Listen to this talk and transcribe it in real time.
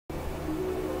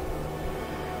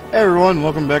Hey everyone,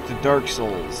 welcome back to Dark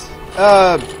Souls.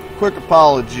 Quick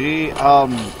apology.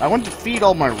 I went to feed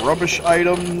all my rubbish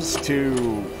items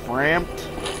to Framped,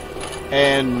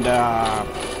 and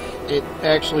it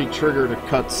actually triggered a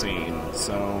cutscene.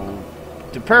 So,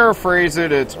 to paraphrase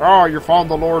it, it's, oh, you found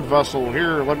the Lord vessel.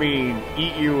 Here, let me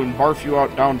eat you and barf you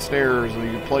out downstairs,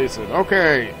 and you place it.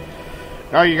 Okay.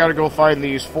 Now you gotta go find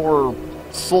these 4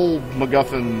 soul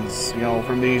MacGuffins, you know,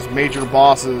 from these major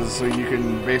bosses, so you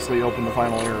can basically open the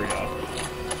final area.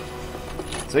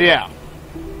 So yeah.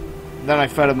 Then I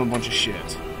fed him a bunch of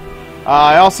shit.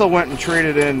 I also went and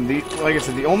traded in, like I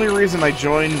said, the only reason I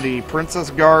joined the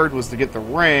Princess Guard was to get the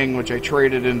ring, which I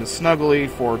traded into Snuggly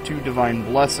for 2 Divine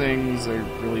Blessings. I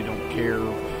really don't care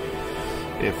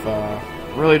if,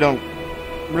 really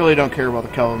don't care about the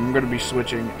color. I'm going to be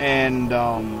switching. And,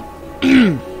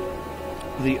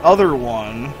 the other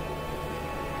one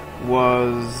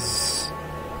was,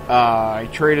 I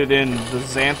traded in the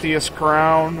Xanthias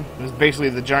crown. It was basically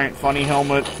the giant funny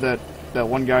helmet that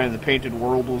one guy in the Painted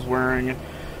World was wearing.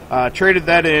 Traded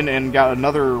that in and got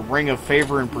another Ring of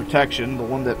Favor and Protection, the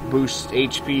one that boosts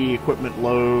HP, equipment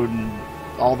load, and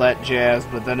all that jazz,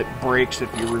 but then it breaks if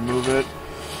you remove it.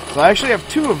 So I actually have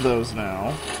 2 of those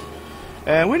now.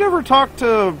 And we never talked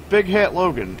to Big Hat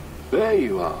Logan. There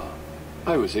you are.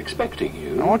 I was expecting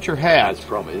you. I want your hat. As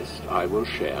promised, I will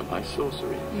share my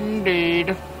sorcery.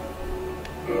 Indeed.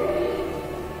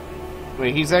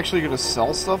 Wait, he's actually going to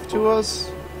sell stuff to us?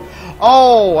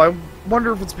 Oh, I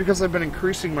wonder if it's because I've been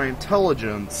increasing my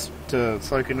intelligence so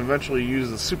I can eventually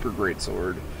use a super great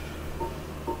sword.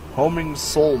 Homing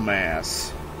Soul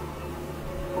Mass.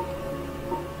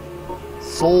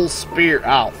 Soul Spear.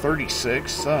 Ow,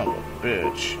 36? Son of a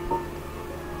bitch.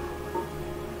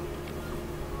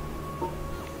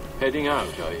 Heading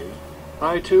out, are you?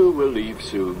 I too will leave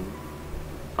soon.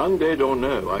 Undead or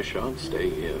no, I shan't stay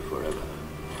here forever.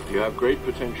 You have great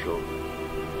potential.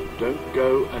 Don't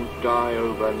go and die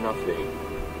over nothing.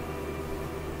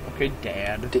 Okay,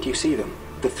 Dad. Did you see them?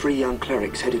 The 3 young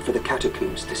clerics headed for the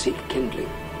catacombs to seek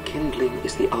kindling. Kindling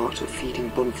is the art of feeding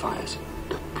bonfires.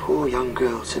 The poor young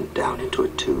girl sent down into a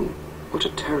tomb. What a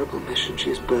terrible mission she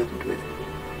is burdened with.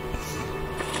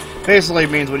 Basically, it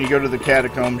means when you go to the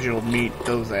catacombs, you'll meet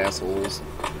those assholes.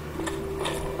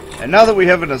 And now that we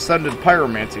have an ascended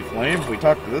pyromancy flame, we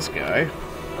talk to this guy.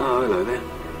 Oh, hello there.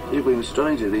 You've been a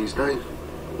stranger these days.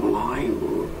 Why?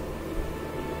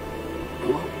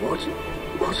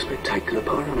 What spectacular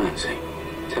pyromancy?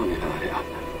 Tell me about it.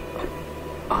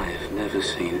 I have never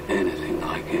seen anything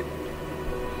like it.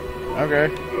 Okay.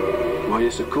 Why,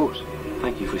 yes, of course.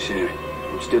 Thank you for sharing.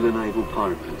 I'm still an able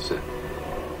pyromancer.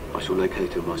 I shall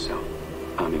locate her myself.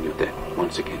 I'm in your debt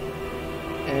once again.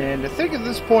 And I think at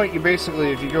this point, you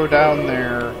basically, if you go down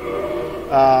there,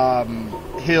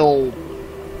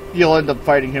 you'll end up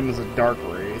fighting him as a Dark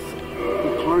Wraith.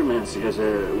 Pyromancy has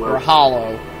or a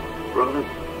Hollow. rather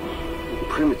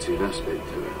primitive aspect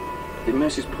to it. It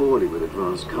meshes poorly with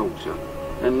advanced culture,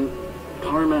 and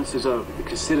pyromancers are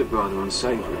considered rather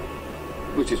unsavoury,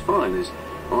 which is fine, as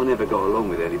I never got along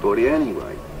with anybody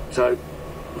anyway. So,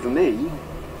 for me,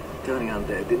 turning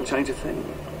undead didn't change a thing.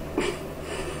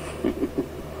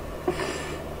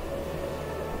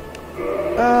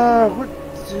 What?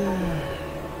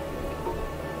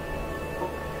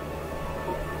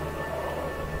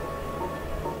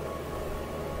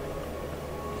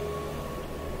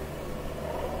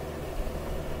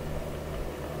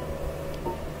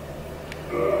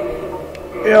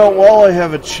 You know, while I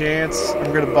have a chance,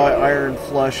 I'm gonna buy Iron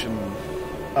Flesh and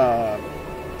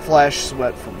Flash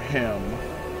Sweat from him.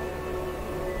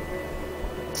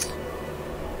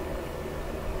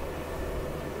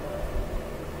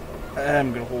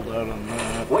 I'm gonna hold out on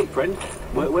that. Wait, friend.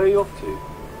 Where are you off to?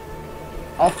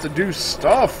 Off to do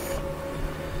stuff.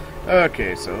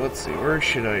 Okay, so let's see. Where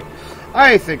should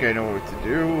I think I know what to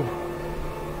do.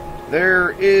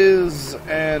 There is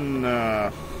an,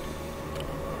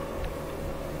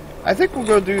 I think we'll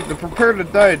go do the Prepare to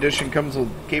Die edition came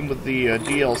with the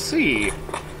DLC.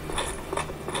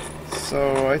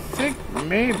 So I think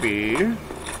maybe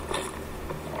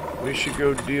we should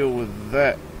go deal with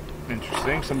that.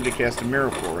 Interesting. Somebody cast a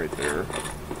miracle right there.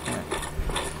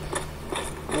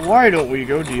 Why don't we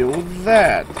go deal with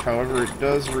that? However, it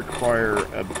does require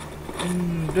a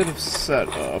bit of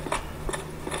setup.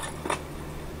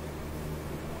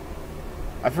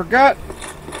 I forgot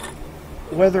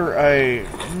whether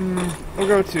we'll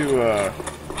go to,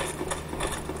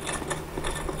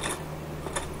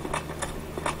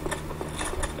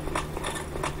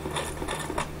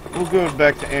 we'll go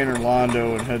back to Anor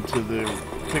Londo and head to the,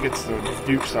 I think it's the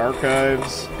Duke's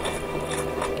Archives.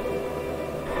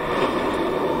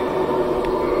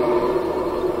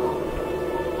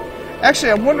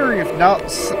 Actually, I'm wondering if now,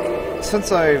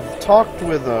 since I've talked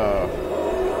with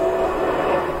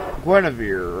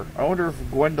Guinevere, I wonder if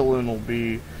Gwendolyn will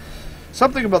be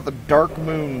something about the Dark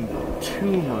Moon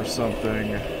tomb or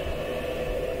something.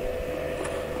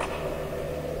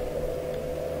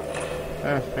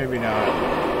 Maybe not.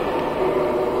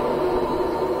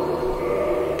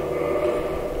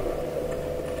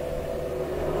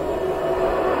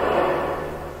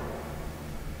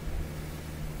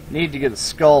 Need to get a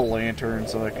skull lantern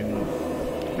so I can...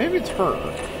 Maybe it's her.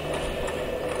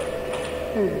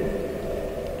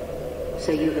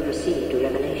 So you have received a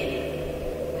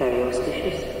revelation. Very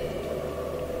auspicious.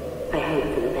 I hope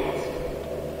for the best.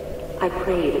 I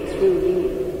pray that through you,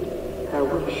 her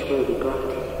wish will be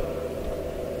granted.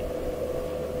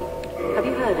 Have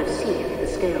you heard of Seath the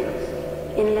Scaleless?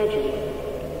 In legend,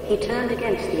 he turned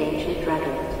against the ancient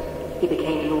dragons. He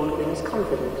became Lord Gwyn's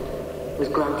confidant, was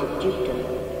granted dukedom,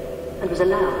 and was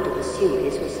allowed to pursue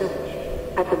his research.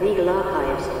 At the Regal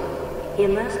Archives, he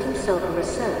immersed himself in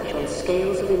research on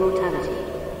scales of immortality.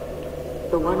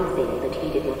 The one thing that he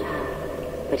did not have,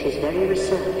 but his very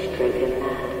research drove him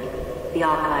mad. The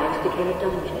Archives became a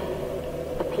dungeon,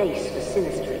 a place for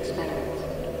sinister experiments.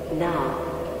 Now,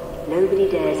 nobody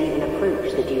dares even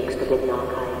approach the Duke's forbidden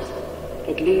Archives.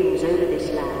 It looms over this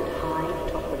land high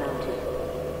atop the mountain,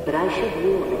 but I should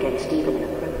warn against even an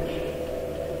approach.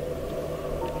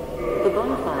 The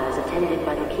bonfires attended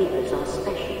by the keepers are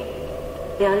special.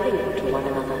 They are linked to one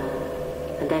another,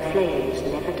 and their flames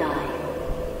never die.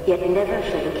 Yet never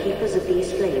shall the keepers of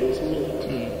these flames meet.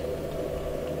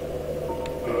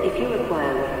 If you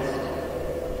require rest,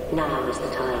 now is the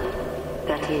time.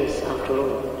 That is, after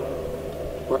all,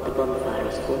 what the bonfire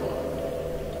is for.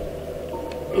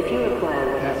 If you require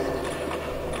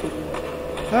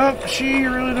rest... she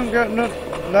really don't got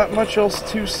not much else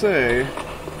to say.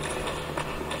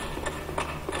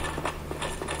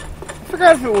 I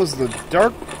forgot if it was the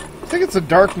Dark... I think it's the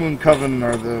Dark Moon Coven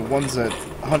are the ones that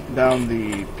hunt down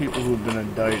the people who've been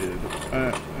indicted.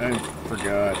 I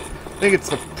forgot. I think it's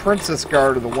the Princess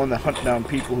Guard are the one that hunt down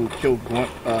people who killed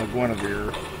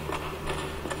Guinevere.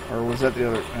 Or was that the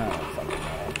other... I don't fucking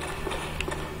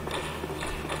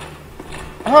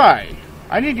know. Hi!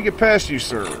 I need to get past you,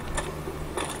 sir.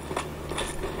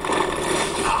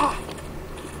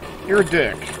 You're a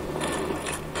dick.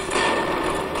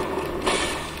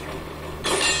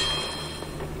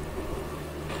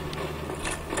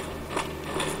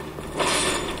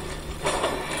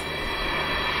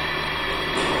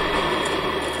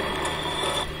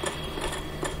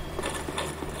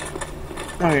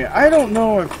 Okay, I don't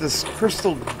know if this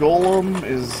crystal golem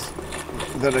is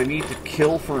that I need to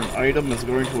kill for an item is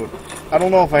going to... I don't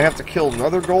know if I have to kill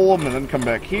another golem and then come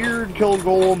back here and kill a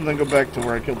golem and then go back to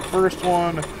where I killed the first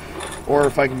one, or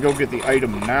if I can go get the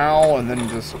item now and then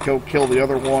just go kill the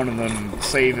other one and then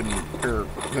save and... or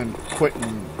then quit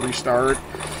and restart.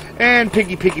 And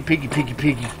piggy, piggy, piggy, piggy,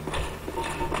 piggy.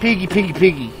 Piggy, piggy,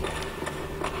 piggy.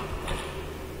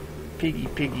 Piggy,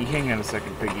 piggy. Hang on a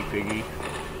second, piggy, piggy.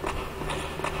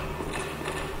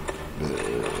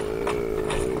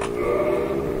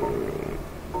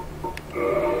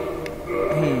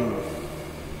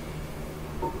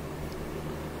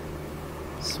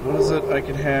 So what is it? I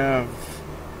can have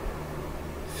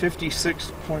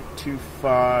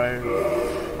 56.25.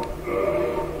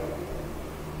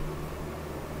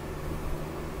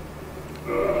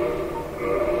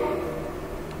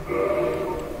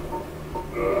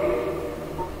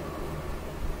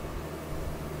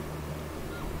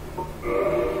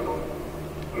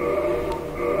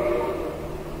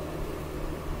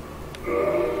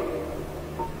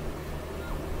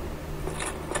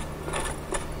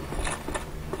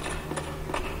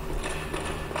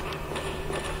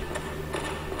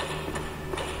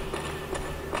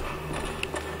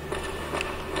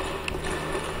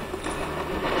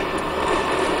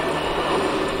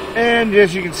 And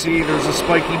as you can see, there's a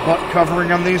spiky butt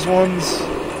covering on these ones.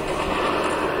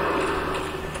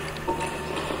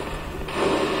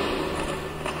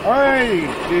 Why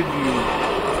did you...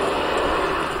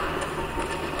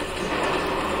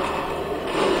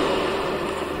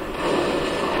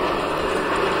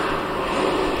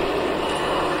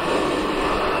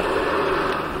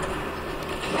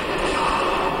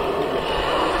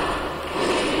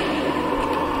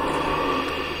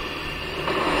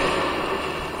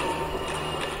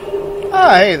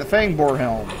 Ah, hey, the Fangbore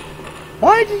helm.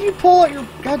 Why did you pull out your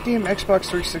goddamn Xbox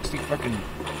 360 fucking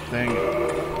thing?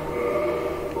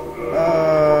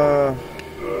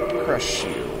 Crush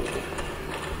shield.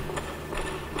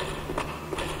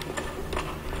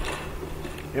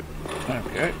 Yep,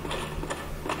 okay.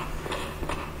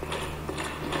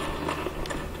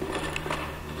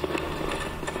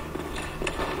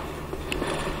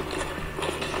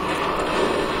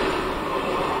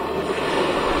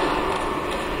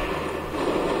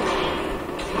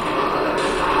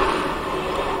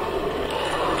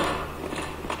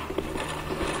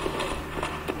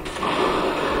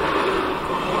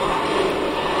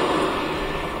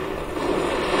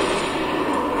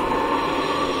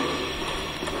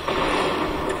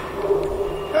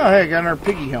 Oh, hey, I got our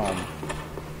piggy helm.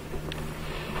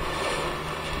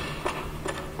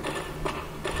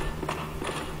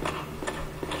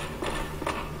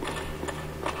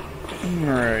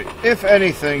 Alright, if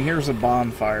anything, here's a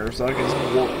bonfire, so I can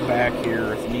just walk back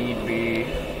here if need be.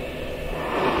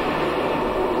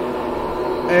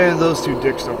 And those two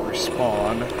dicks don't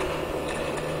respawn.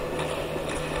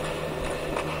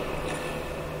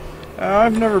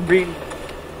 I've never beaten...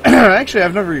 Actually,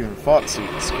 I've never even fought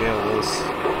Seton Scaleless.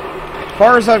 As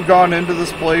far as I've gone into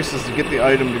this place is to get the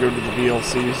item to go to the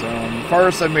DLC zone. The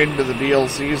farthest I've made into the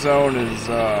DLC zone is,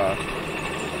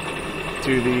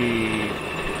 to the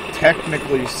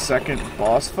technically second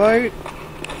boss fight.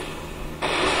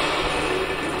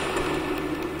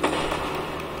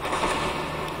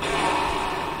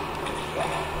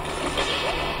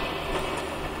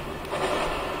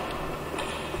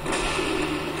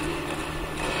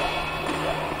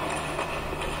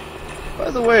 By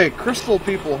the way, crystal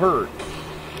people hurt.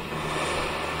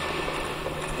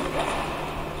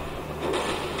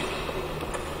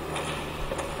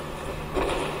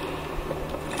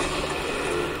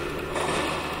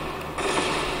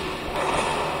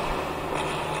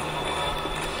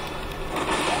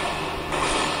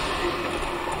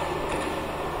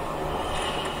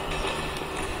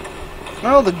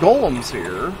 Oh, the golem's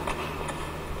here.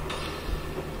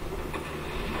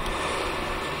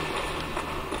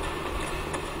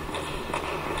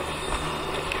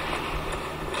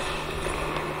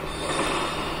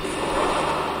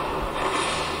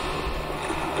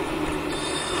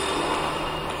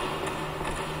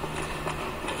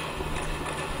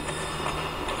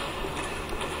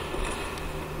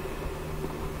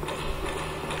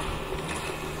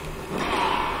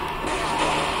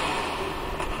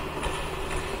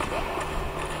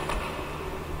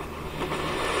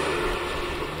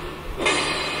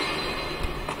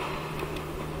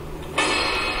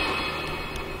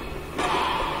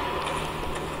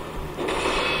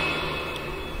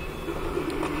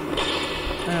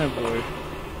 Oh boy.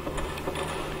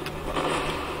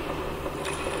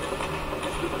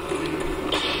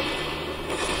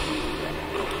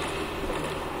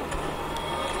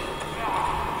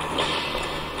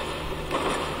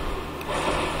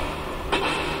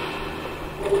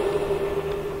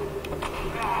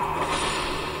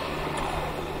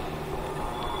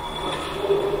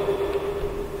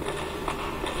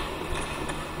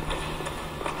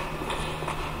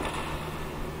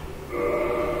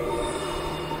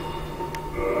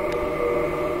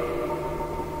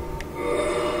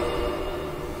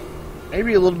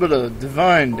 Maybe a little bit of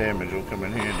divine damage will come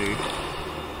in handy.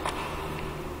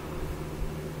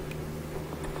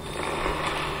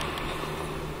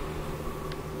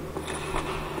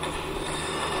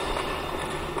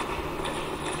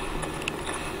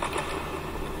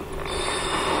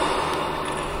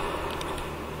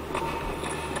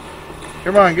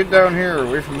 Come on, get down here,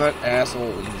 away from that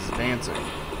asshole who's dancing.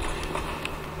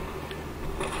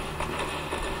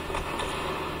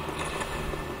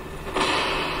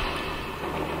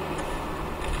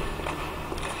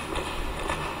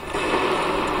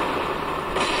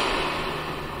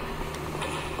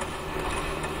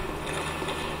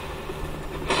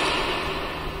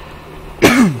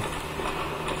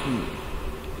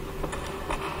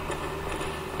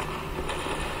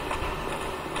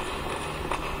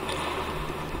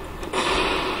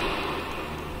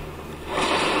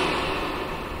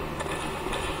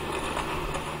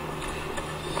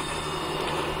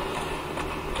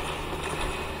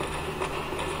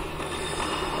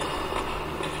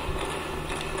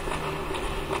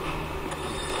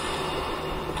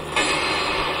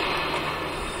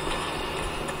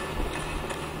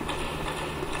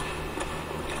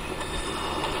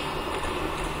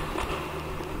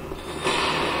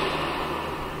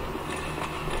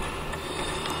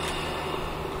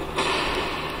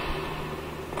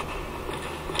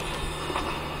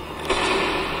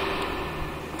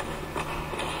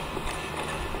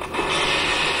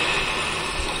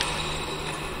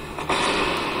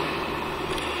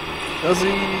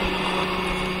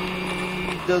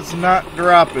 Does not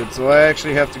drop it, so I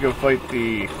actually have to go fight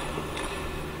the...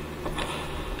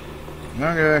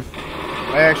 Okay.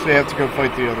 I actually have to go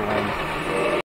fight the other one.